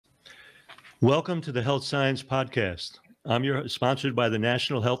Welcome to the Health Science Podcast. Sponsored by the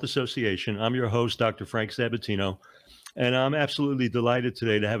National Health Association. I'm your host, Dr. Frank Sabatino, and I'm absolutely delighted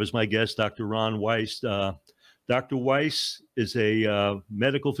today to have as my guest Dr. Ron Weiss. Dr. Weiss is a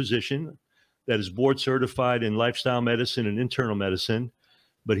medical physician that is board certified in lifestyle medicine and internal medicine,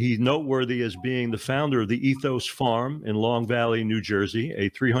 but he's noteworthy as being the founder of the Ethos Farm in Long Valley, New Jersey, a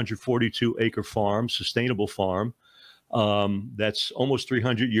 342-acre farm, sustainable farm. That's almost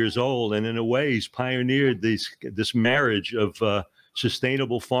 300 years old. And in a way, he's pioneered this marriage of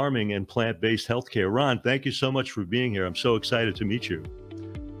sustainable farming and plant-based healthcare. Ron, thank you so much for being here. I'm so excited to meet you.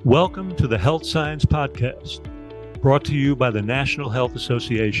 Welcome to the Health Science Podcast, brought to you by the National Health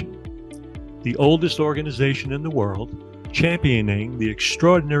Association, the oldest organization in the world, championing the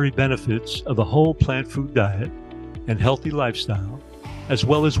extraordinary benefits of a whole plant food diet and healthy lifestyle, as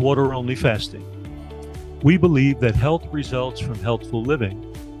well as water-only fasting. We believe that health results from healthful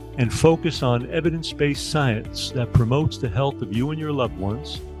living and focus on evidence-based science that promotes the health of you and your loved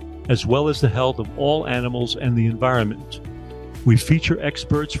ones, as well as the health of all animals and the environment. We feature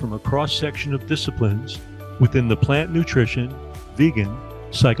experts from a cross-section of disciplines within the plant nutrition, vegan,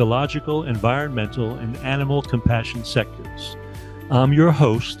 psychological, environmental, and animal compassion sectors. I'm your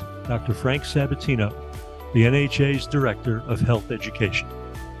host, Dr. Frank Sabatino, the NHA's Director of Health Education.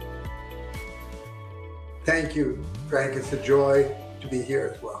 Thank you, Frank. It's a joy to be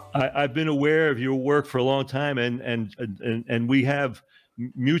here as well. I've been aware of your work for a long time, and we have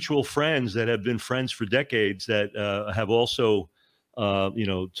mutual friends that have been friends for decades that have also,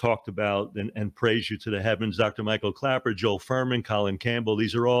 talked about and praised you to the heavens. Dr. Michael Clapper, Joel Furman, Colin Campbell.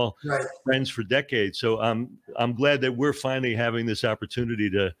 These are all friends for decades. So I'm glad that we're finally having this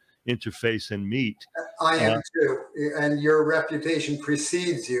opportunity to interface and meet. I am too, and your reputation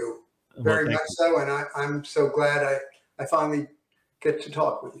precedes you. Very much so, and I'm so glad I finally get to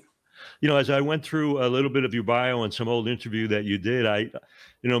talk with you. You know, as I went through a little bit of your bio and some old interview that you did,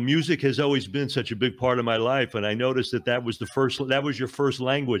 music has always been such a big part of my life, and I noticed that was your first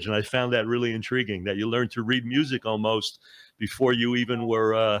language, and I found that really intriguing, that you learned to read music almost before you even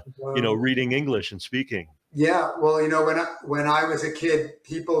were, reading English and speaking. Yeah, well, when I was a kid,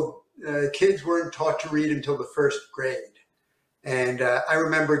 kids weren't taught to read until the first grade. And I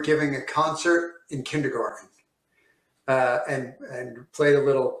remember giving a concert in kindergarten and played a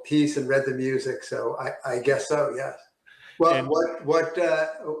little piece and read the music. So I guess so, yes. Well, and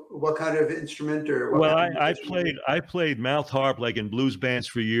what kind of instrument or? I played mouth harp like in blues bands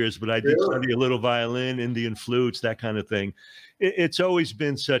for years, but I did study a little violin, Indian flutes, that kind of thing. It's always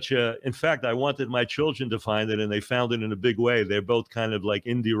been in fact, I wanted my children to find it, and they found it in a big way. They're both kind of like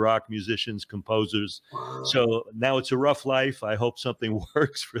indie rock musicians, composers. Wow. So now it's a rough life. I hope something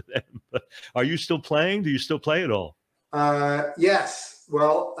works for them. But are you still playing? Do you still play at all? Yes.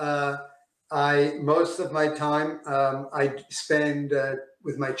 Well, most of my time I spend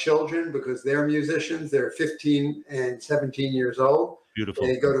with my children because they're musicians. They're 15 and 17 years old. Beautiful.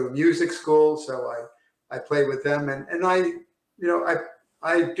 They go to a music school, so I play with them, and I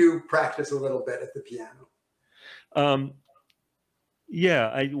do practice a little bit at the piano.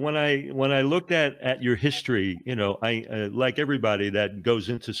 When I looked at your history, I like everybody that goes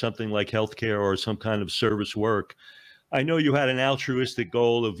into something like healthcare or some kind of service work, I know you had an altruistic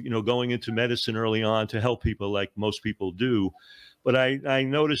goal of, going into medicine early on to help people like most people do. But I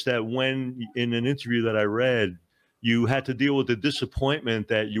noticed that when in an interview that I read, you had to deal with the disappointment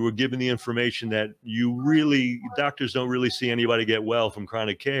that you were given the information that doctors don't really see anybody get well from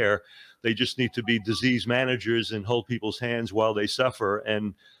chronic care. They just need to be disease managers and hold people's hands while they suffer.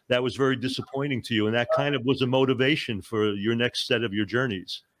 And that was very disappointing to you. And that kind of was a motivation for your next set of your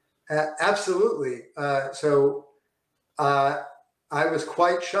journeys. Absolutely. So I was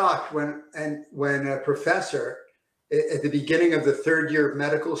quite shocked when a professor at the beginning of the third year of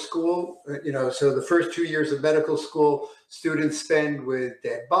medical school, so the first 2 years of medical school, students spend with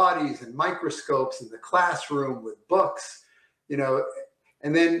dead bodies and microscopes in the classroom with books,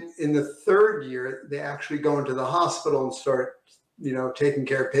 and then in the third year, they actually go into the hospital and start, taking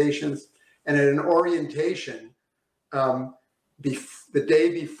care of patients. And at an orientation, the day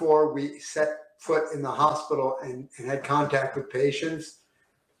before we set foot in the hospital and had contact with patients,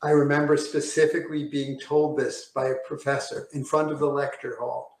 I remember specifically being told this by a professor in front of the lecture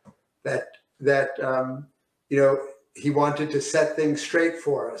hall that he wanted to set things straight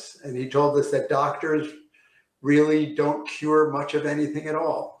for us. And he told us that doctors really don't cure much of anything at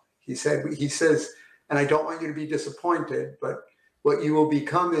all. He says, and I don't want you to be disappointed, but what you will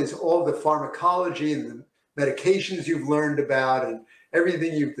become is all the pharmacology and the medications you've learned about and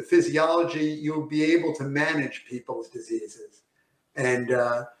everything the physiology, you'll be able to manage people's diseases. And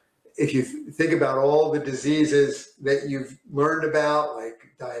if you think about all the diseases that you've learned about, like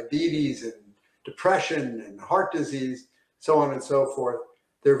diabetes and depression and heart disease, so on and so forth,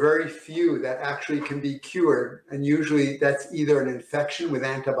 there are very few that actually can be cured. And usually that's either an infection with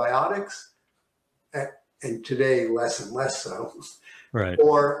antibiotics, and today less and less so, right,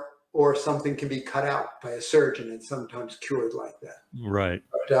 or something can be cut out by a surgeon and sometimes cured like that. right.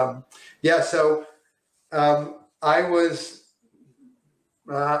 But yeah, so I was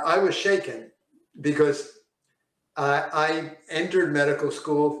shaken because I entered medical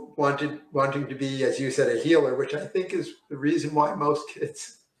school wanting to be, as you said, a healer, which I think is the reason why most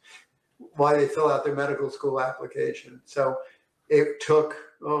kids, why they fill out their medical school application. So it took,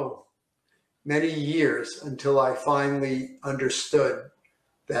 many years until I finally understood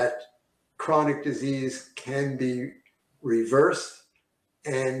that chronic disease can be reversed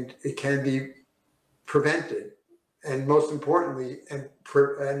and it can be prevented, and most importantly, and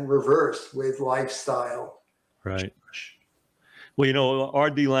reversed with lifestyle. Right. Well, you know,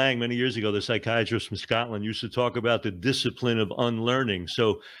 R.D. Laing, many years ago, the psychiatrist from Scotland, used to talk about the discipline of unlearning.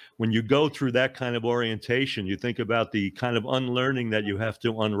 So when you go through that kind of orientation, you think about the kind of unlearning that you have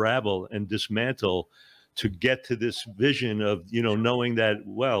to unravel and dismantle to get to this vision of, you know, knowing that,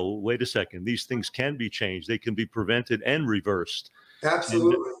 well, wait a second, these things can be changed. They can be prevented and reversed.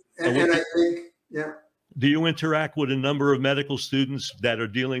 Absolutely. And I think, yeah. Do you interact with a number of medical students that are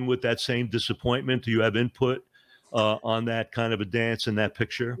dealing with that same disappointment? Do you have input on that kind of a dance in that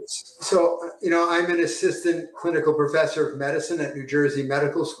picture? So, you know, I'm an assistant clinical professor of medicine at New Jersey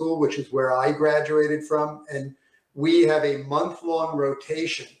Medical School, which is where I graduated from. And we have a month-long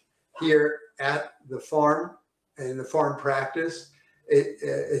rotation here at the farm and the farm practice.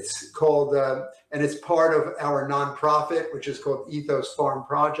 It's called, and it's part of our nonprofit, which is called Ethos Farm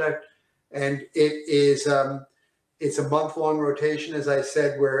Project. And it is, it's a month-long rotation, as I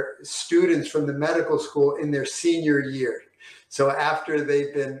said, where students from the medical school in their senior year, so after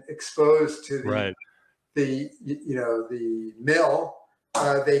they've been exposed to the mill,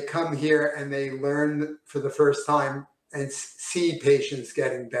 they come here and they learn for the first time and see patients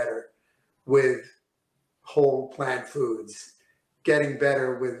getting better with whole plant foods, getting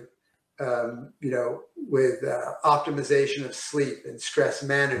better with optimization of sleep and stress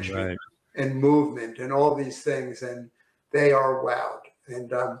management. Right. And movement and all these things, and they are wowed.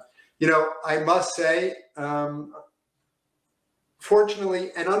 And you know, I must say,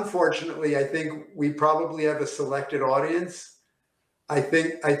 fortunately and unfortunately, I think we probably have a selected audience. I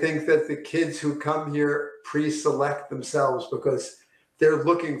think that the kids who come here pre-select themselves because they're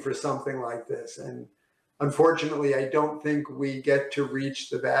looking for something like this. And unfortunately, I don't think we get to reach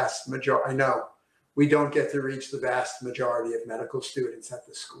the vast majority. I know we don't get to reach the vast majority of medical students at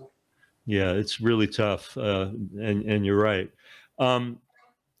the school. Yeah, it's really tough, and you're right.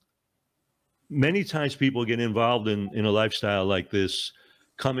 Many times people get involved in a lifestyle like this,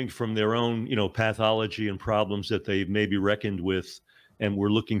 coming from their own, you know, pathology and problems that they maybe reckoned with, and we're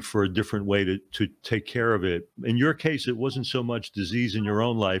looking for a different way to take care of it. In your case, it wasn't so much disease in your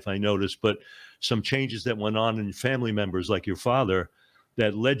own life, I noticed, but some changes that went on in family members like your father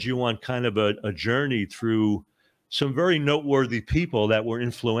that led you on kind of a journey through some very noteworthy people that were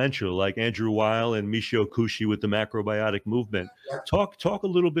influential, like Andrew Weil and Michio Kushi with the macrobiotic movement. Talk a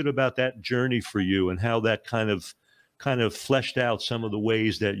little bit about that journey for you and how that kind of fleshed out some of the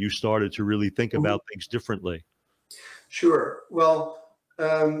ways that you started to really think about things differently. Sure. Well,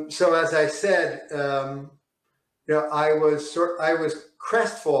 so as I said, you know, I was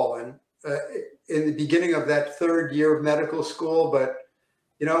crestfallen in the beginning of that third year of medical school, but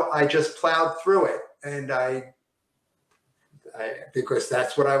you know, I just plowed through it, and because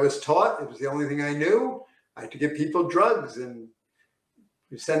that's what I was taught. It was the only thing I knew. I had to give people drugs and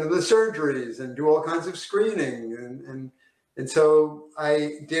send them to surgeries and do all kinds of screening. And so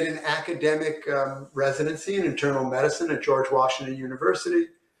I did an academic residency in internal medicine at George Washington University.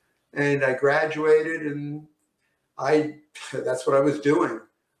 And I graduated, and that's what I was doing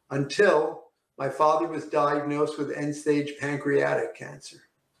until my father was diagnosed with end-stage pancreatic cancer.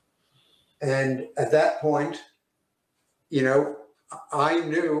 And at that point, you know, I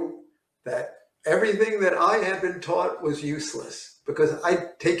knew that everything that I had been taught was useless because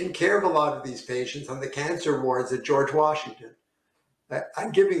I'd taken care of a lot of these patients on the cancer wards at George Washington.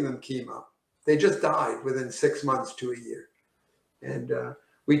 I'm giving them chemo. They just died within 6 months to a year. And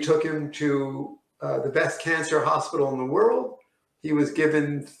we took him to the best cancer hospital in the world. He was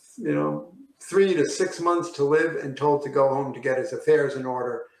given, you know, 3 to 6 months to live and told to go home to get his affairs in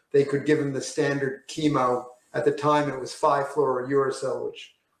order. They could give him the standard chemo. At the time, it was 5-fluorouracil,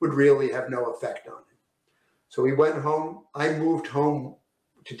 which would really have no effect on him. So we went home. I moved home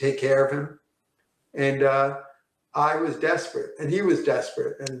to take care of him. And I was desperate, and he was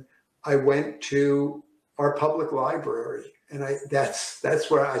desperate. And I went to our public library, and that's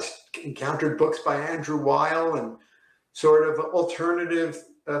where I encountered books by Andrew Weil and sort of alternative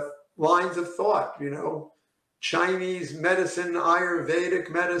lines of thought, you know, Chinese medicine,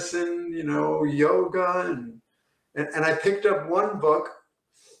 Ayurvedic medicine, you know, yoga. And I picked up one book,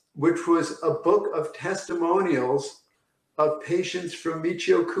 which was a book of testimonials of patients from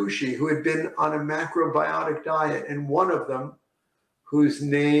Michio-kushi who had been on a macrobiotic diet. And one of them, whose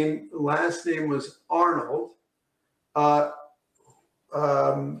last name was Arnold,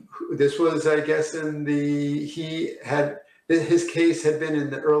 this was, I guess, his case had been in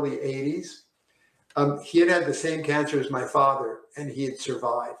the early 80s. He had had the same cancer as my father, and he had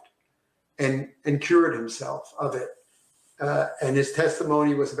survived and cured himself of it. And his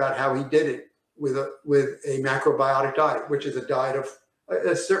testimony was about how he did it with a macrobiotic diet, which is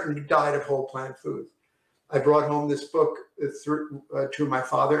a certain diet of whole plant foods. I brought home this book to my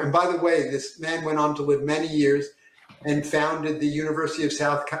father. And by the way, this man went on to live many years and founded the University of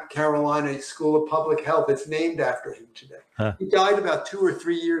South Carolina School of Public Health. It's named after him today. Huh. He died about 2 or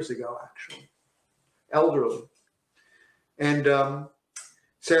 3 years ago, actually, elderly. And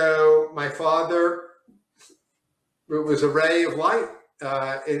so my father, it was a ray of light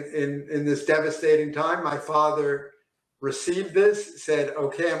in this devastating time. My father received this, said,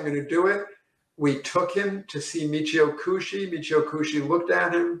 okay, I'm going to do it. We took him to see Michio-kushi. Michio-kushi looked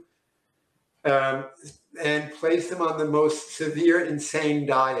at him and placed him on the most severe, insane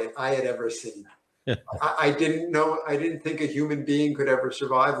diet I had ever seen. I didn't think a human being could ever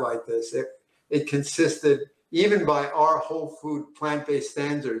survive like this. It consisted, even by our whole food plant-based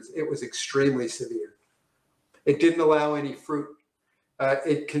standards, it was extremely severe. It didn't allow any fruit.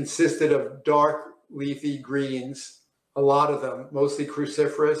 It consisted of dark leafy greens, a lot of them, mostly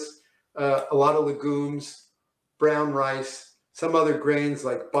cruciferous, a lot of legumes, brown rice, some other grains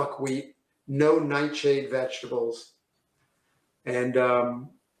like buckwheat, no nightshade vegetables, and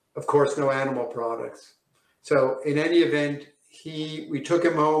of course, no animal products. So in any event, we took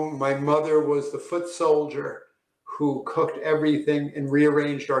him home. My mother was the foot soldier who cooked everything and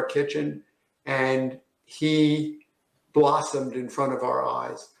rearranged our kitchen, and he blossomed in front of our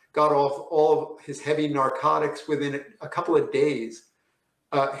eyes, got off all of his heavy narcotics within a couple of days.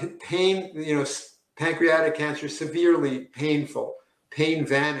 Pain, you know, pancreatic cancer, severely painful. Pain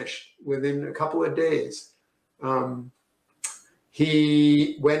vanished within a couple of days.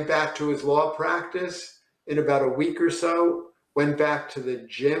 He went back to his law practice in about a week or so, went back to the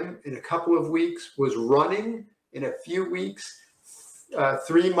gym in a couple of weeks, was running in a few weeks.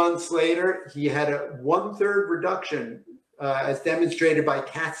 3 months later, he had a 1/3 reduction, as demonstrated by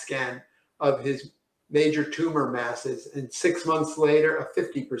CAT scan, of his major tumor masses, and 6 months later, a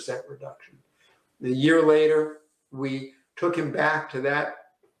 50% reduction. A year later, we took him back to that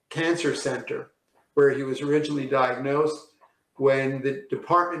cancer center where he was originally diagnosed. When the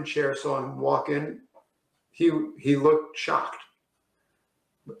department chair saw him walk in, he looked shocked.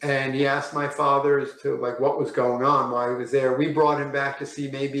 And he asked my father as to like what was going on while he was there. We brought him back to see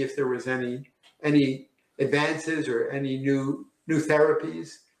maybe if there was any advances or any new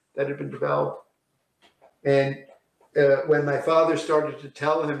therapies that had been developed. And when my father started to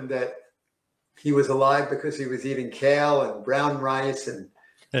tell him that he was alive because he was eating kale and brown rice and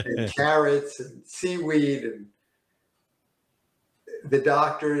carrots and seaweed, and the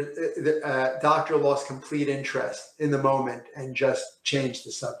doctor lost complete interest in the moment and just changed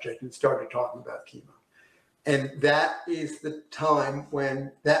the subject and started talking about chemo. And that is the time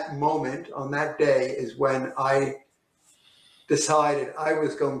when, that moment on that day is when I decided I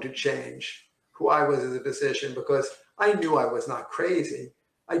was going to change who I was as a physician, because I knew I was not crazy.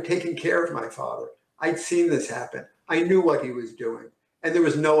 I'd taken care of my father. I'd seen this happen. I knew what he was doing, and there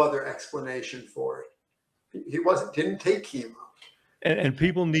was no other explanation for it. He didn't take chemo. And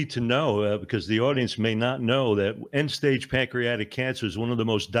people need to know, because the audience may not know, that end-stage pancreatic cancer is one of the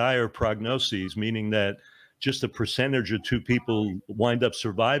most dire prognoses, meaning that just a percentage or two people wind up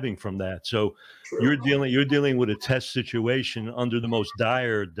surviving from that. So you're dealing with a test situation under the most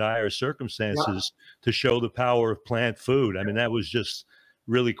dire circumstances to show the power of plant food. I mean, that was just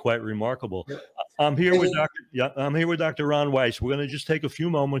really quite remarkable. I'm here with Dr. Ron Weiss. We're going to just take a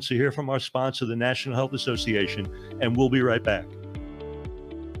few moments to hear from our sponsor, the National Health Association, and we'll be right back.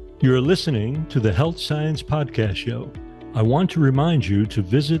 You're listening to the Health Science Podcast Show. I want to remind you to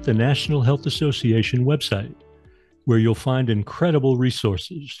visit the National Health Association website, where you'll find incredible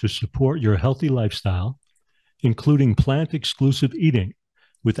resources to support your healthy lifestyle, including plant-exclusive eating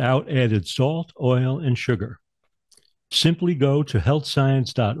without added salt, oil, and sugar. Simply go to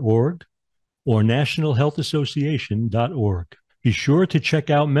healthscience.org or nationalhealthassociation.org. Be sure to check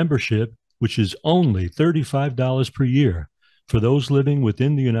out membership, which is only $35 per year for those living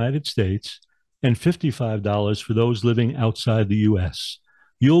within the United States and $55 for those living outside the U.S.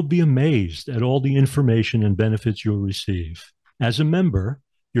 You'll be amazed at all the information and benefits you'll receive. As a member,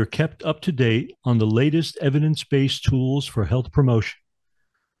 you're kept up to date on the latest evidence-based tools for health promotion.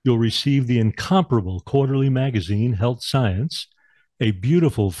 You'll receive the incomparable quarterly magazine, Health Science, a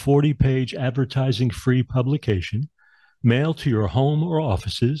beautiful 40-page advertising-free publication mailed to your home or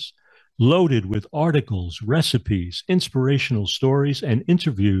offices, loaded with articles, recipes, inspirational stories, and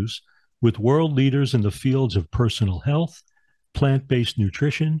interviews with world leaders in the fields of personal health, plant-based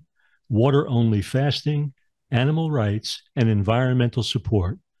nutrition, water-only fasting, animal rights, and environmental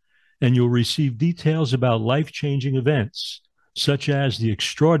support. And you'll receive details about life-changing events, such as the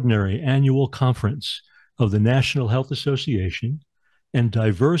extraordinary annual conference of the National Health Association and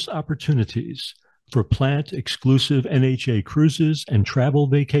diverse opportunities for plant-exclusive NHA cruises and travel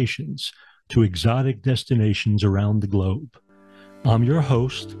vacations to exotic destinations around the globe. I'm your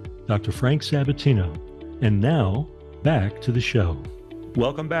host, Dr. Frank Sabatino, and now back to the show.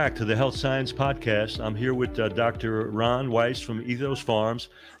 Welcome back to the Health Science Podcast. I'm here with Dr. Ron Weiss from Ethos Farms.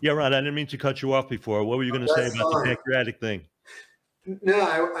 Yeah, Ron, I didn't mean to cut you off before. What were you going to say about the pancreatic thing?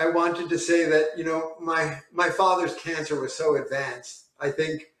 No, I wanted to say that, you know, my father's cancer was so advanced. I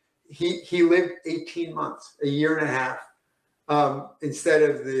think he lived 18 months, a year and a half, instead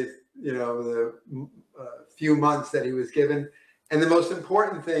of the few months that he was given. And the most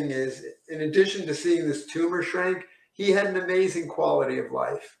important thing is, in addition to seeing this tumor shrink, he had an amazing quality of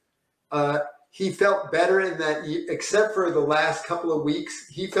life. He felt better in that, except for the last couple of weeks,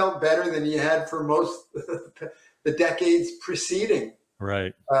 he felt better than he had for most the decades preceding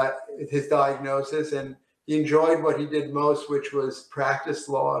his diagnosis. And he enjoyed what he did most, which was practice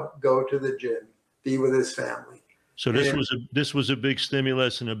law, go to the gym, be with his family. So this was a big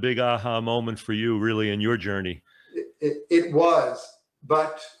stimulus and a big aha moment for you, really, in your journey. It was,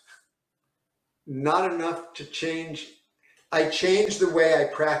 but not enough to change. I changed the way I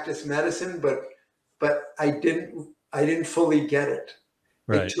practice medicine, but I didn't fully get it.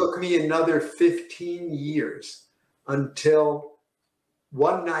 Right. It took me another 15 years until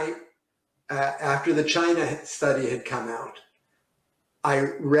one night after the China study had come out, I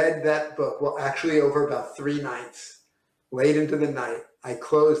read that book. Well, actually over about 3 nights, late into the night, I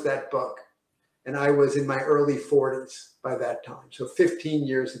closed that book, and I was in my early 40s by that time. So 15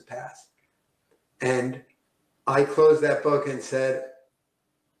 years had passed. And I closed that book and said,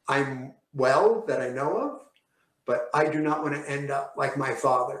 I'm well that I know of, but I do not want to end up like my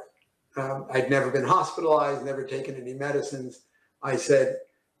father. I'd never been hospitalized, never taken any medicines. I said,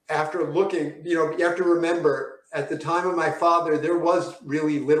 after looking, you have to remember, at the time of my father, there was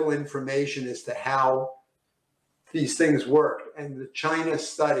really little information as to how these things worked. And the China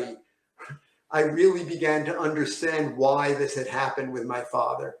study, I really began to understand why this had happened with my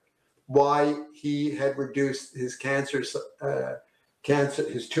father, why he had reduced his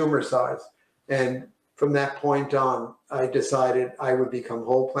his tumor size. And from that point on, I decided I would become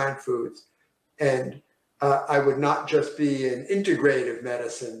whole plant foods. And I would not just be an integrative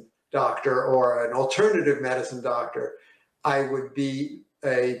medicine doctor or an alternative medicine doctor. I would be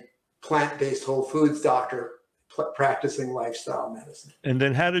a plant-based whole foods doctor practicing lifestyle medicine. And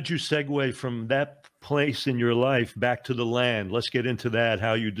then how did you segue from that place in your life back to the land? Let's get into that,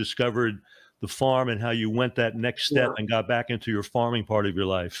 how you discovered the farm and how you went that next step and got back into your farming part of your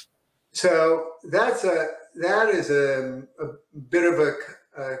life. So that is a bit of a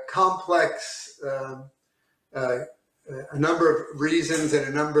complex, a number of reasons and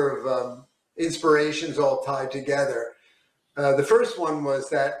a number of inspirations all tied together. The first one was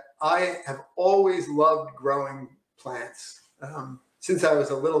that I have always loved growing plants since I was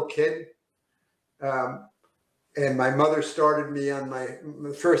a little kid. And my mother started me on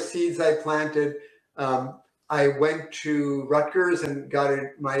the first seeds I planted. I went to Rutgers and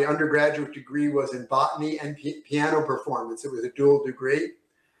my undergraduate degree was in botany and piano performance. It was a dual degree.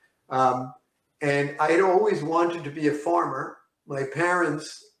 And I had always wanted to be a farmer. My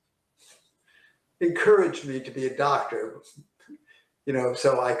parents encouraged me to be a doctor,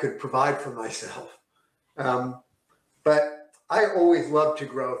 so I could provide for myself. But I always loved to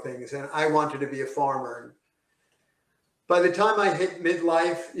grow things, and I wanted to be a farmer. By the time I hit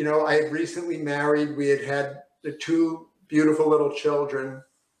midlife, I had recently married. We had the 2 beautiful little children,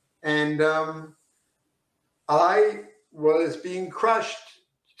 and I was being crushed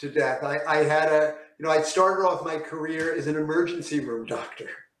to death. I had I'd started off my career as an emergency room doctor,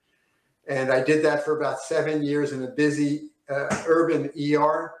 And I did that for about 7 years in a busy urban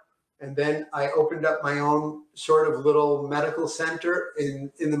ER. And then I opened up my own sort of little medical center in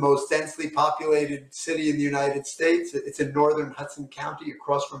the most densely populated city in the United States. It's in northern Hudson County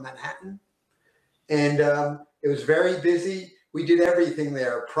across from Manhattan. And it was very busy. We did everything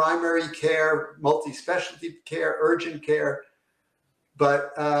there: primary care, multi-specialty care, urgent care.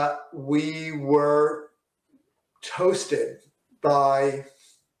 But we were toasted by,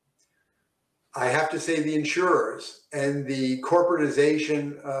 I have to say, the insurers and the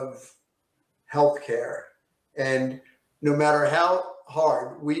corporatization of healthcare. And no matter how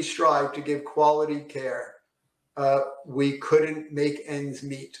hard we strive to give quality care, we couldn't make ends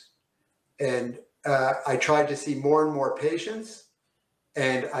meet. And I tried to see more and more patients,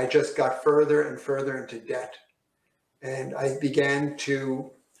 and I just got further and further into debt. And I began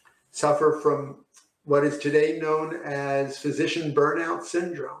to suffer from what is today known as physician burnout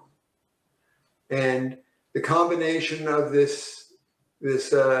syndrome. And the combination of this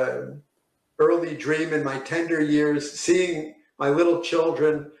early dream in my tender years, seeing my little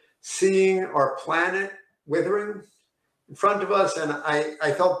children, seeing our planet withering in front of us. And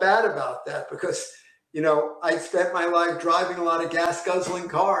I felt bad about that because, you know, I spent my life driving a lot of gas guzzling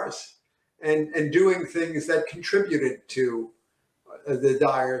cars and doing things that contributed to the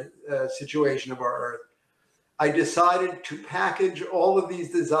dire situation of our Earth. I decided to package all of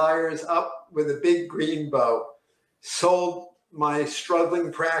these desires up with a big green bow, sold my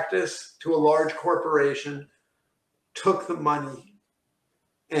struggling practice to a large corporation, took the money,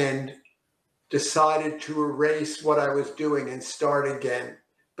 and decided to erase what I was doing and start again.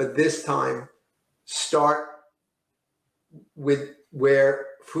 But this time, start with where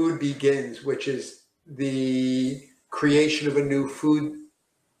food begins, which is the creation of a new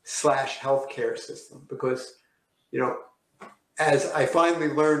food/healthcare system. Because, you know, as I finally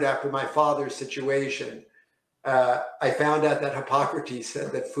learned after my father's situation, I found out that Hippocrates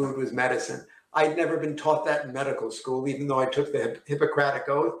said that food was medicine. I'd never been taught that in medical school, even though I took the Hippocratic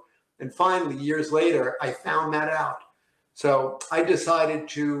Oath. And finally, years later, I found that out. So I decided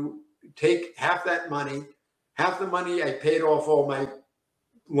to take half that money, half the money I paid off all my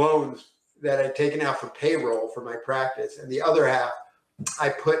loans that I'd taken out for payroll for my practice, and the other half I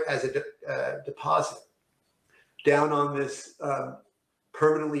put as a deposit down on this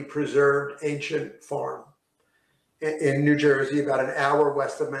permanently preserved ancient farm in New Jersey, about an hour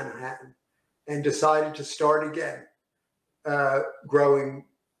west of Manhattan, and decided to start again, growing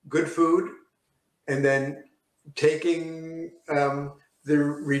good food, and then taking the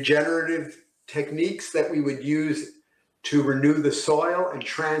regenerative techniques that we would use to renew the soil and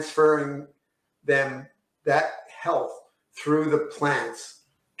transferring them, that health, through the plants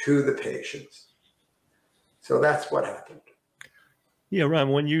to the patients. So that's what happened. Yeah, Ron,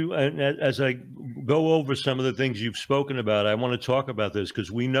 when you, as I go over some of the things you've spoken about, I want to talk about this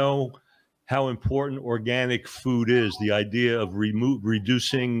because we know how important organic food is, the idea of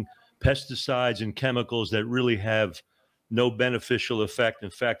reducing pesticides and chemicals that really have no beneficial effect, in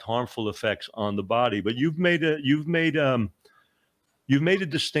fact, harmful effects on the body. But you've made a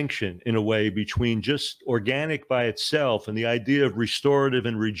distinction in a way between just organic by itself and the idea of restorative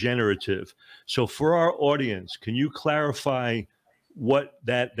and regenerative. So for our audience, can you clarify what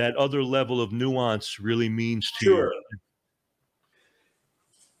that other level of nuance really means to Sure. you?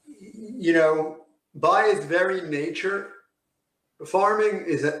 You know, by its very nature, farming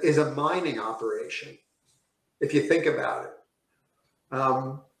is a mining operation, if you think about it.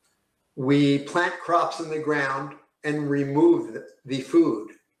 We plant crops in the ground and remove the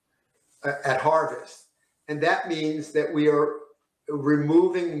food at harvest. And that means that we are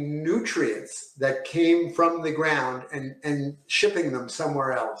removing nutrients that came from the ground and shipping them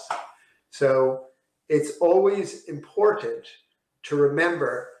somewhere else. So it's always important to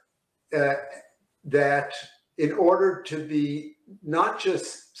remember that in order to be not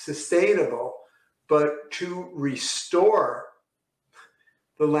just sustainable, but to restore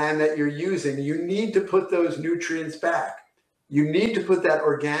the land that you're using, you need to put those nutrients back. You need to put that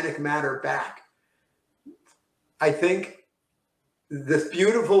organic matter back. I think the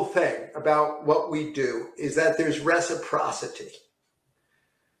beautiful thing about what we do is that there's reciprocity.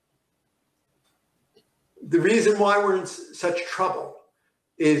 The reason why we're in such trouble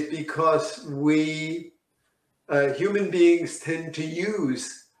is because we human beings tend to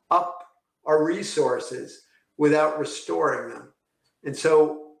use up our resources without restoring them. And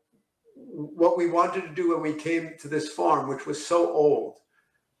so what we wanted to do when we came to this farm, which was so old,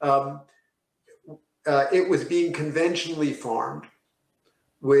 it was being conventionally farmed.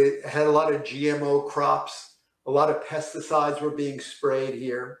 Had a lot of GMO crops, a lot of pesticides were being sprayed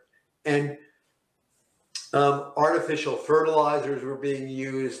here. And artificial fertilizers were being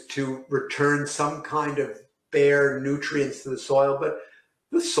used to return some kind of bare nutrients to the soil, but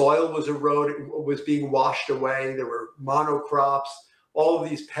the soil was eroded, was being washed away. There were monocrops. All of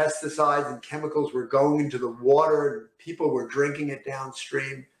these pesticides and chemicals were going into the water, and people were drinking it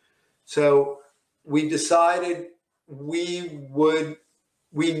downstream. So we decided we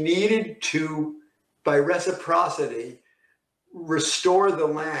needed to, by reciprocity, restore the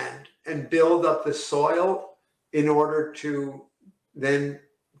land and build up the soil in order to then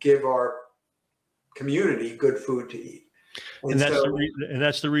give our community good food to eat. And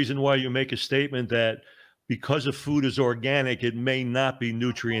that's the reason why you make a statement that because a food is organic, it may not be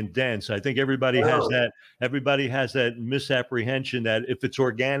nutrient dense. I think everybody has that. Everybody has that misapprehension that if it's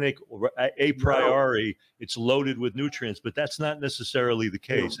organic, a priori, it's loaded with nutrients, but that's not necessarily the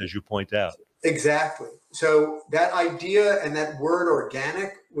case, as you point out. Exactly. So that idea and that word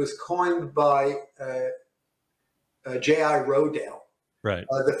organic was coined by J.I. Rodale. Right.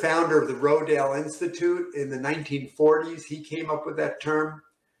 The founder of the Rodale Institute in the 1940s, he came up with that term.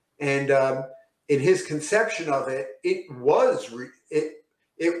 And in his conception of it,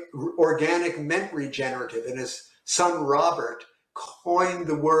 organic meant regenerative. And his son, Robert, coined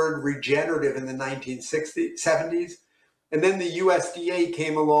the word regenerative in the 1970s. And then the USDA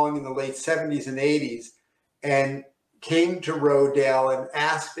came along in the late 70s and 80s and came to Rodale and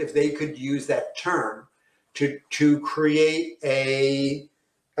asked if they could use that term to create a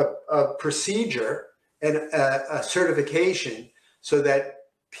procedure and a certification so that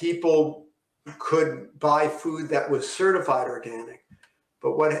people could buy food that was certified organic.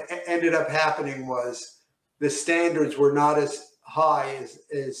 But what ended up happening was the standards were not as high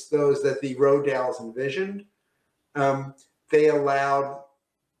as those that the Rodales envisioned. They allowed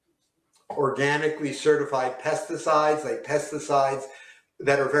organically certified pesticides, like pesticides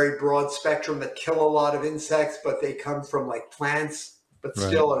that are very broad spectrum that kill a lot of insects, but they come from like plants, but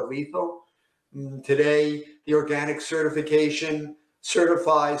still are lethal. Today, the organic certification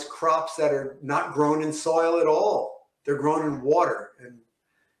certifies crops that are not grown in soil at all. They're grown in water. And,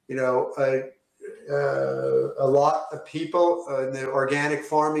 you know, a lot of people in the organic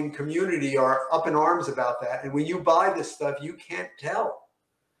farming community are up in arms about that. And when you buy this stuff, you can't tell.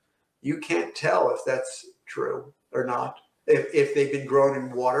 You can't tell if that's true or not, if they've been grown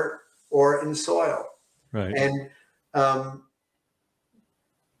in water or in soil. Right. And,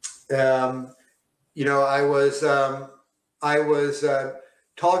 you know, I was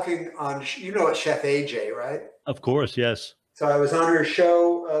talking on, you know, Chef AJ, right? Of course, yes. So I was on her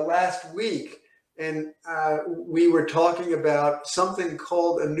show last week, and we were talking about something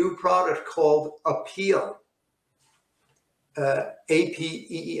called a new product called Apeel,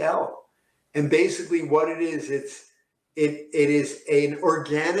 A-P-E-E-L. And basically what it is, it is an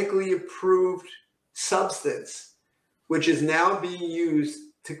organically approved substance, which is now being used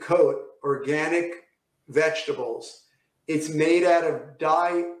to coat organic vegetables. It's made out of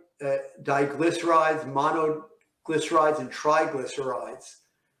diglycerides, monoglycerides, and triglycerides,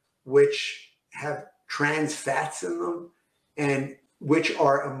 which have trans fats in them, and which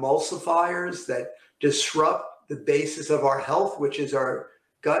are emulsifiers that disrupt the basis of our health, which is our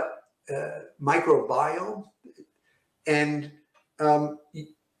gut microbiome. And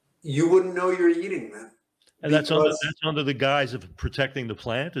you wouldn't know you're eating them. And that's under the guise of protecting the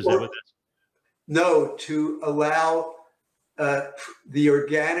plant? Is that what that's? No, to allow the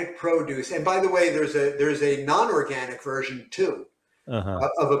organic produce. And by the way, there's a non-organic version too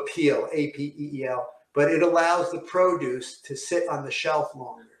of Apeel, A-P-E-E-L. But it allows the produce to sit on the shelf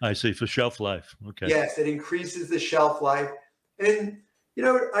longer. I see, for shelf life. Okay. Yes, it increases the shelf life. And, you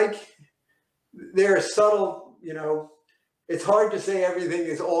know, there are subtle, you know, it's hard to say everything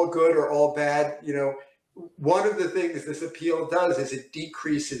is all good or all bad. You know, one of the things this Apeel does is it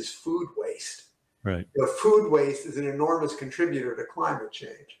decreases food waste. Right. You know, food waste is an enormous contributor to climate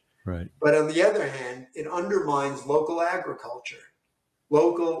change. Right. But on the other hand, it undermines local agriculture,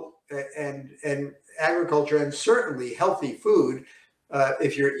 and agriculture, and certainly healthy food.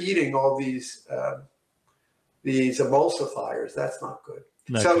 If you're eating all these emulsifiers, that's not good.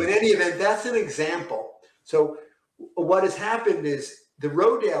 In any event, that's an example. So what has happened is the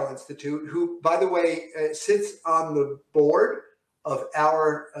Rodale Institute, who, by the way, sits on the board of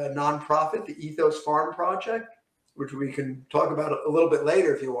our nonprofit, the Ethos Farm Project, which we can talk about a little bit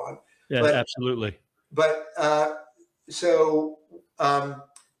later if you want. Yeah, absolutely. But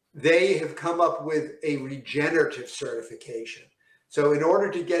they have come up with a regenerative certification. So in order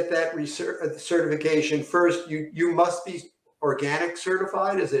to get that certification, first you must be organic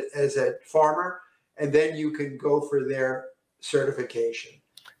certified as a farmer, and then you can go for their certification.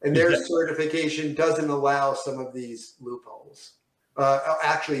 And their certification doesn't allow some of these loopholes.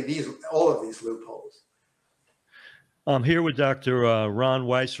 Actually, all of these loopholes. I'm here with Dr. Ron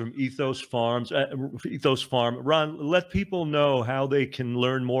Weiss from Ethos Farm. Ron, let people know how they can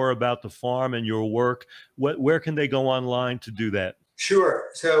learn more about the farm and your work. Where can they go online to do that? Sure.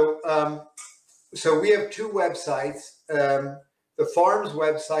 So we have two websites. The farm's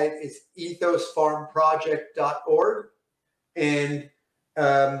website is ethosfarmproject.org. And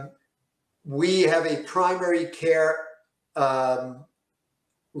we have a primary care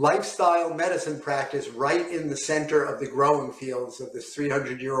lifestyle medicine practice right in the center of the growing fields of this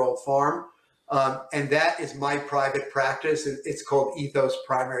 300-year-old farm. And that is my private practice. It's called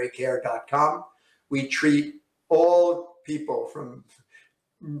ethosprimarycare.com. We treat all people from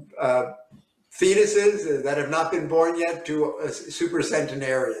fetuses that have not been born yet to super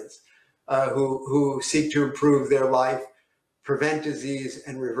centenarians who seek to improve their life, prevent disease,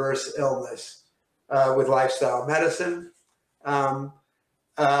 and reverse illness with lifestyle medicine.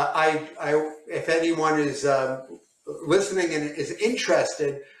 If anyone is listening and is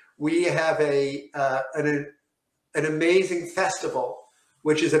interested, we have an amazing festival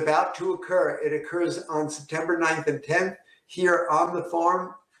which is about to occur. It occurs on September 9th and 10th here on the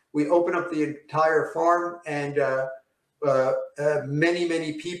farm. We open up the entire farm, and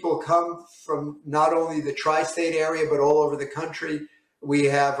many people come from not only the tri-state area but all over the country. We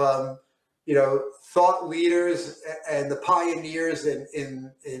have thought leaders and the pioneers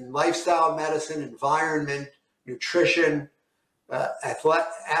in lifestyle medicine, environment, nutrition,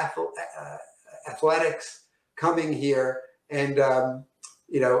 athletics coming here, and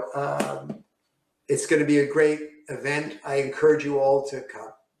it's going to be a great event. I encourage you all to come.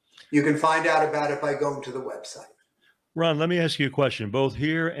 You can find out about it by going to the website. Ron, let me ask you a question. Both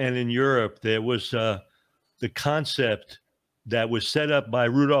here and in Europe, there was the concept that was set up by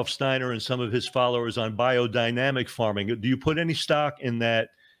Rudolf Steiner and some of his followers on biodynamic farming. Do you put any stock in that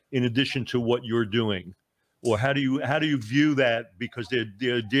in addition to what you're doing? Or how do you view that? Because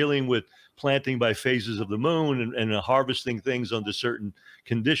they're dealing with planting by phases of the moon and harvesting things under certain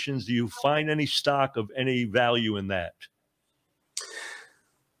conditions. Do you find any stock of any value in that?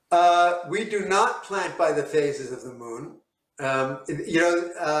 We do not plant by the phases of the moon.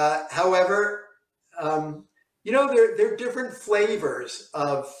 However, there are different flavors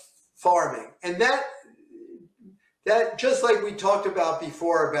of farming, and that just like we talked about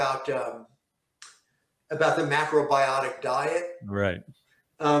before about the macrobiotic diet, right?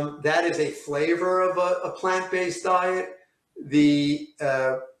 That is a flavor of a plant-based diet. The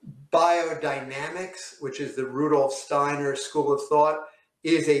biodynamics, which is the Rudolf Steiner school of thought,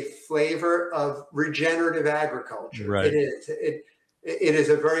 is a flavor of regenerative agriculture. Right. It is. It is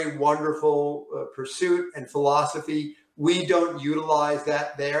a very wonderful pursuit and philosophy. We don't utilize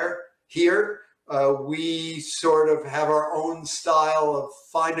that here. We sort of have our own style of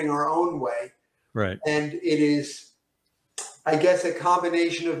finding our own way. Right. And it is, I guess, a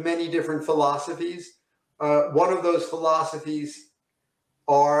combination of many different philosophies. One of those philosophies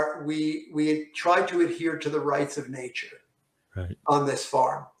are we try to adhere to the rights of nature, right, on this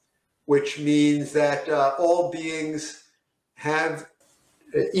farm, which means that all beings have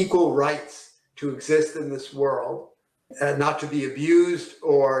equal rights to exist in this world, not to be abused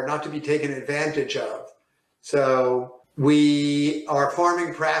or not to be taken advantage of. So our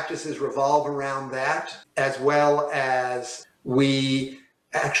farming practices revolve around that, as well as we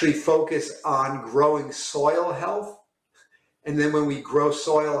actually focus on growing soil health. And then when we grow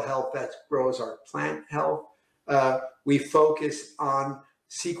soil health, that grows our plant health. We focus on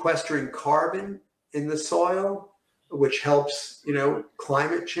sequestering carbon in the soil, which helps,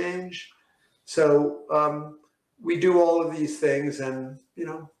 climate change. So we do all of these things, and,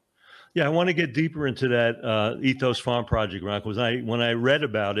 Yeah, I want to get deeper into that Ethos Farm Project, Ron, because when I read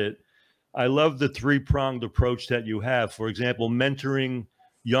about it, I love the three-pronged approach that you have. For example, mentoring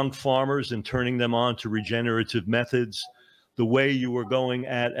young farmers and turning them on to regenerative methods. The way you were going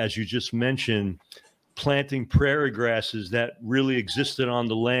at, as you just mentioned, planting prairie grasses that really existed on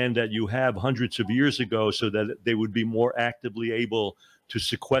the land that you have hundreds of years ago, so that they would be more actively able to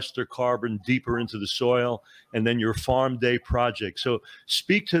sequester carbon deeper into the soil, and then your farm day project. So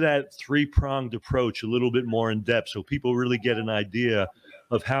speak to that three-pronged approach a little bit more in depth so people really get an idea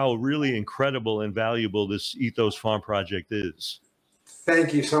of how really incredible and valuable this Ethos Farm Project is.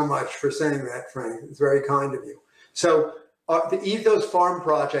 Thank you so much for saying that, Frank. It's very kind of you. So the Ethos Farm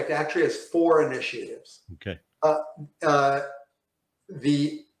Project actually has 4 initiatives. Okay.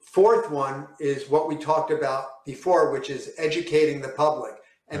 The fourth one is what we talked about before, which is educating the public.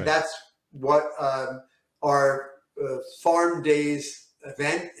 And right, that's what our farm days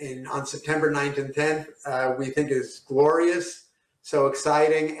event on September 9th and 10th, we think is glorious, so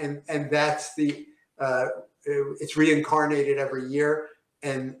exciting, and that's it's reincarnated every year,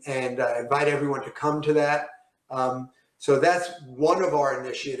 and invite everyone to come to that. So that's one of our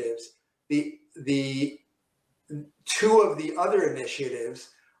initiatives. The two of the other initiatives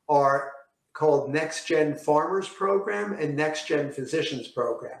are called Next Gen Farmers Program and Next Gen Physicians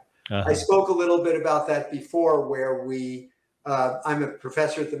Program. I spoke a little bit about that before, where I'm a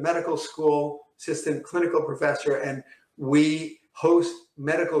professor at the medical school, assistant clinical professor, and we host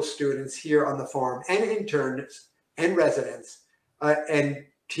medical students here on the farm and interns and residents, and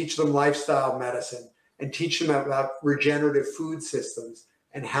teach them lifestyle medicine and teach them about regenerative food systems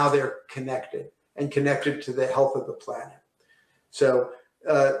and how they're connected to the health of the planet. So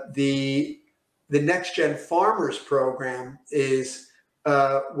the Next Gen Farmers Program is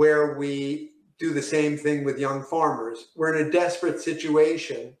where we do the same thing with young farmers. We're in a desperate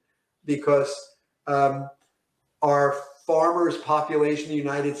situation because our farmers' population in the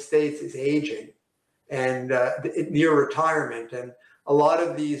United States is aging and near retirement. And a lot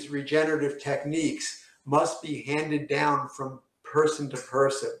of these regenerative techniques must be handed down from person to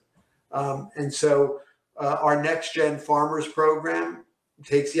person. And so our Next Gen Farmers Program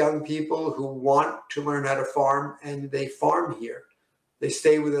takes young people who want to learn how to farm, and they farm here. They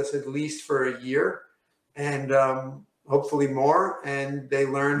stay with us at least for a year, and hopefully more, and they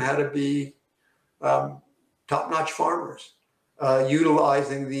learn how to be top-notch farmers,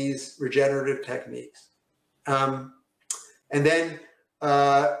 utilizing these regenerative techniques. And then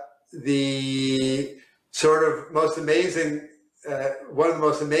the sort of most amazing, one of the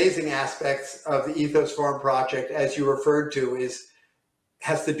most amazing aspects of the Ethos Farm Project, as you referred to,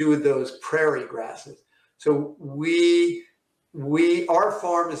 has to do with those prairie grasses. So our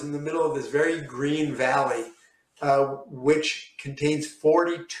farm is in the middle of this very green valley, which contains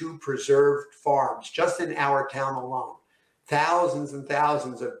 42 preserved farms just in our town alone. Thousands and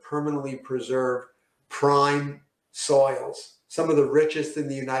thousands of permanently preserved prime soils, some of the richest in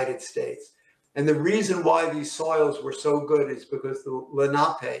the United States. And the reason why these soils were so good is because the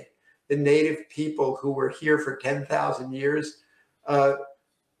Lenape, the native people who were here for 10,000 years,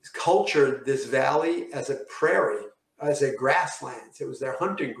 cultured this valley as a prairie, as a grasslands. It was their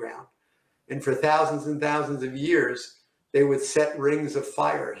hunting ground. And for thousands and thousands of years, they would set rings of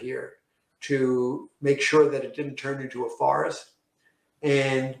fire here to make sure that it didn't turn into a forest.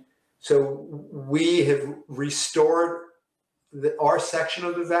 And so we have restored our section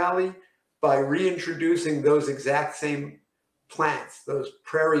of the valley by reintroducing those exact same plants, those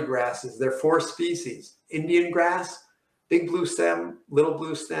prairie grasses. There are 4 species: Indian grass, big blue stem, little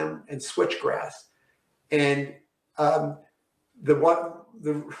blue stem, and switchgrass. And there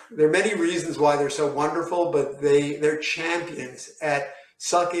are many reasons why they're so wonderful, but they're champions at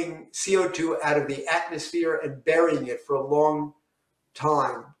sucking CO2 out of the atmosphere and burying it for a long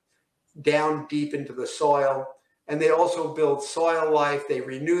time down deep into the soil. And they also build soil life. They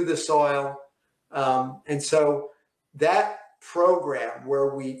renew the soil. And so that program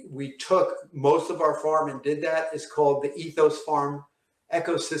where we took most of our farm and did that is called the Ethos Farm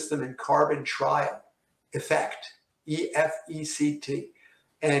Ecosystem and Carbon Trial Effect, EFECT.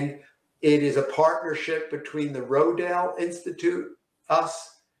 And it is a partnership between the Rodale Institute,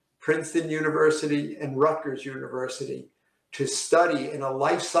 us, Princeton University, and Rutgers University to study in a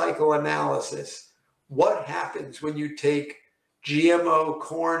life cycle analysis what happens when you take GMO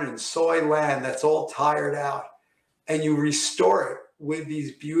corn and soy land that's all tired out and you restore it with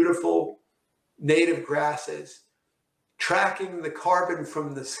these beautiful native grasses, tracking the carbon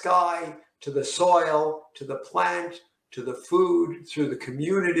from the sky to the soil, to the plant, to the food, through the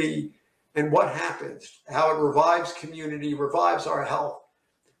community, and what happens, how it revives community, revives our health.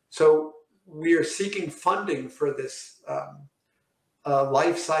 So we are seeking funding for this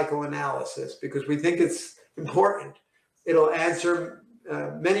life cycle analysis because we think it's important. It'll answer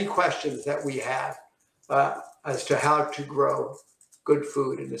many questions that we have as to how to grow good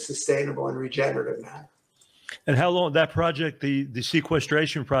food in a sustainable and regenerative manner. And how long that project, the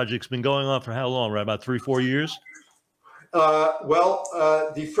sequestration project's been going on for how long, right? About 3-4 years?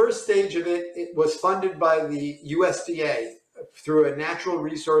 The first stage of it was funded by the USDA through a Natural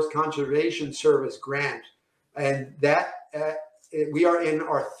Resource Conservation Service grant. And that we are in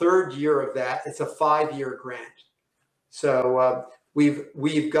our 3rd year of that. It's a 5-year grant. So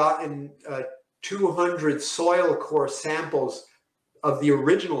we've gotten 200 soil core samples of the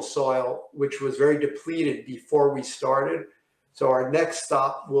original soil, which was very depleted before we started. So our next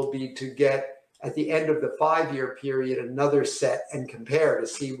stop will be to get, at the end of the 5-year period, another set and compare to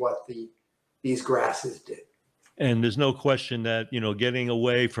see what these grasses did. And there's no question that, getting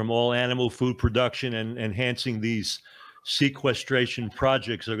away from all animal food production and enhancing these sequestration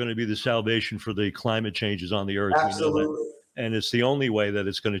projects are going to be the salvation for the climate changes on the earth. Absolutely. We know that. And it's the only way that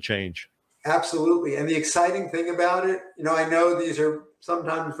it's going to change. Absolutely. And the exciting thing about it, I know these are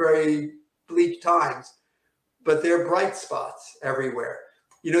sometimes very bleak times, but there are bright spots everywhere.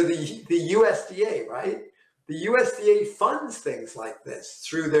 The USDA, right? The USDA funds things like this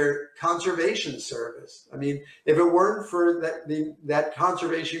through their conservation service. I mean, if it weren't for that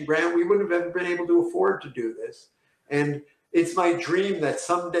conservation grant, we wouldn't have been able to afford to do this. And it's my dream that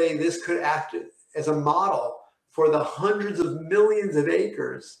someday this could act as a model for the hundreds of millions of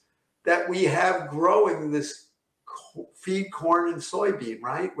acres that we have growing this feed corn and soybean,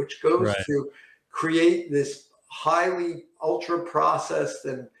 right? Which goes to create this highly ultra processed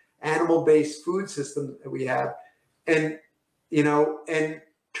and animal-based food system that we have, and and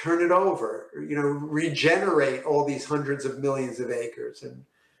turn it over, regenerate all these hundreds of millions of acres. And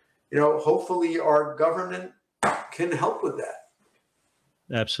hopefully our government can help with that.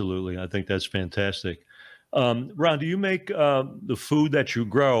 Absolutely. I think that's fantastic. Ron, do you make the food that you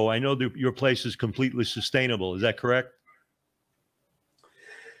grow? I know that your place is completely sustainable. Is that correct?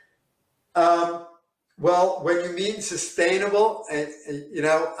 Well, when you mean sustainable,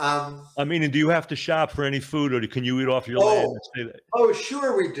 I mean, do you have to shop for any food, or can you eat off your land? Oh,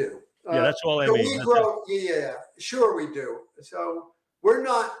 sure we do. Yeah, that's all I mean. We grow, yeah, sure we do. So we're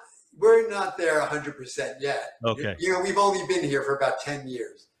not there 100% yet. Okay. We've only been here for about 10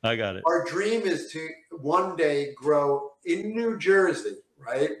 years. I got it. Our dream is to one day grow in New Jersey,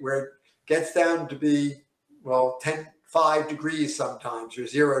 right, where it gets down to be, 5 degrees sometimes, or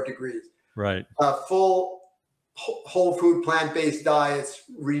 0 degrees. Right. Full whole food plant-based diets,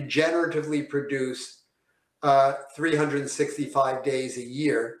 regeneratively produced 365 days a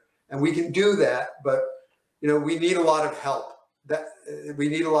year. And we can do that, but we need a lot of help.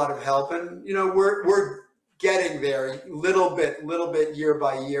 And we're getting there little bit year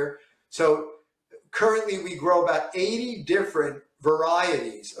by year. So currently we grow about 80 different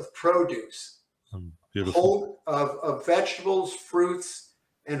varieties of produce, of vegetables, fruits,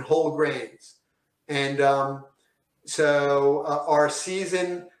 and whole grains. And so our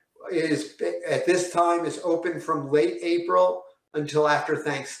season is, at this time, is open from late April until after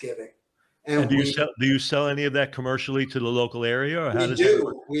Thanksgiving. And do you sell any of that commercially to the local area, or how does that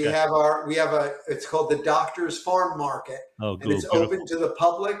work? We have it's called the Doctor's Farm Market. Oh, good. And it's open to the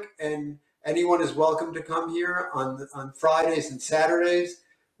public, and anyone is welcome to come here on Fridays and Saturdays.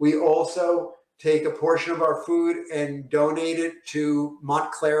 We also take a portion of our food and donate it to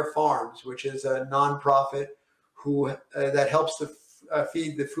Montclair Farms, which is a nonprofit that helps to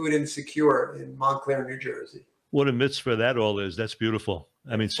feed the food insecure in Montclair, New Jersey. What a mitzvah that all is. That's beautiful.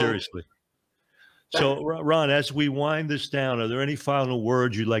 I mean, seriously. So, Ron, as we wind this down, are there any final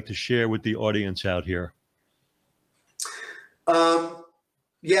words you'd like to share with the audience out here?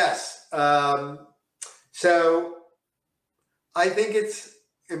 Yes. So I think it's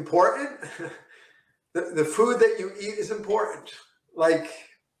important. The food that you eat is important. Like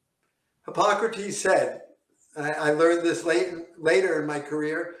Hippocrates said, I learned this later in my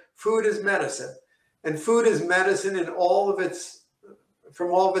career, food is medicine. And food is medicine from all of its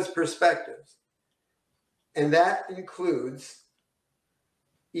perspectives. And that includes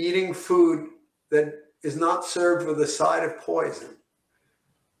eating food that is not served with a side of poison.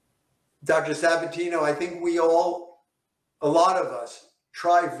 Dr. Sabatino, I think a lot of us,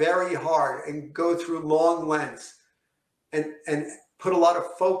 try very hard and go through long lengths and put a lot of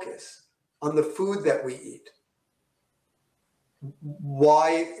focus on the food that we eat.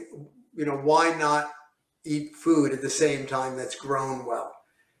 Why not eat food at the same time that's grown well?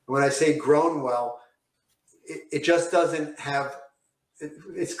 And when I say grown well, it just doesn't have,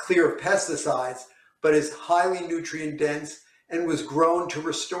 it's clear of pesticides, but is highly nutrient dense and was grown to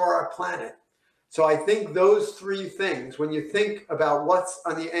restore our planet. So I think those three things, when you think about what's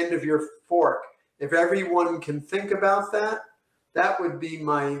on the end of your fork, if everyone can think about that, that would be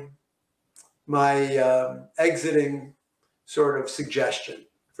my exiting sort of suggestion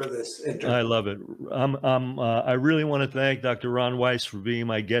for this interview. I love it. I really want to thank Dr. Ron Weiss for being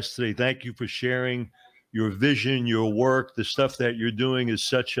my guest today. Thank you for sharing your vision, your work. The stuff that you're doing is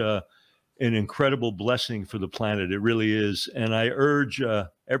such an incredible blessing for the planet. It really is. And I urge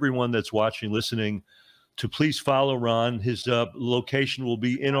everyone that's watching, listening, to please follow Ron. His location will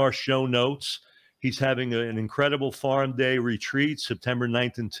be in our show notes. He's having an incredible Farm Day retreat, September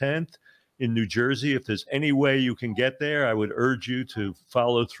 9th and 10th in New Jersey. If there's any way you can get there, I would urge you to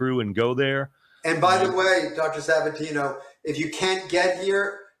follow through and go there. And by the way, Dr. Sabatino, if you can't get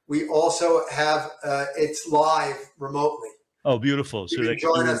here, we also have it's live remotely. Oh, beautiful. You can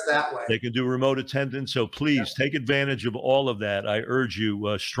join us that way. They can do remote attendance. So please take advantage of all of that. I urge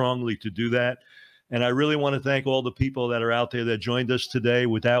you strongly to do that. And I really want to thank all the people that are out there that joined us today.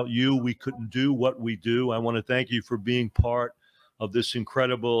 Without you, we couldn't do what we do. I want to thank you for being part of this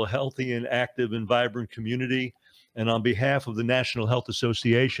incredible, healthy and active and vibrant community. And on behalf of the National Health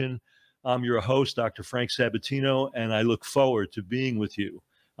Association, I'm your host, Dr. Frank Sabatino, and I look forward to being with you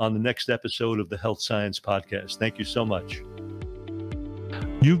on the next episode of the Health Science Podcast. Thank you so much.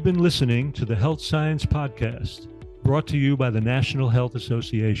 You've been listening to the Health Science Podcast, brought to you by the National Health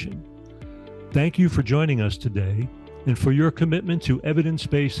Association. Thank you for joining us today and for your commitment to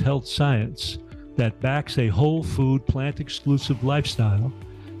evidence-based health science that backs a whole food, plant-exclusive lifestyle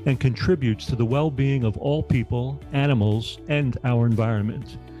and contributes to the well-being of all people, animals, and our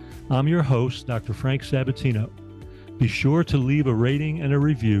environment. I'm your host, Dr. Frank Sabatino. Be sure to leave a rating and a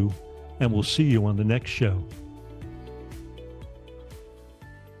review, and we'll see you on the next show.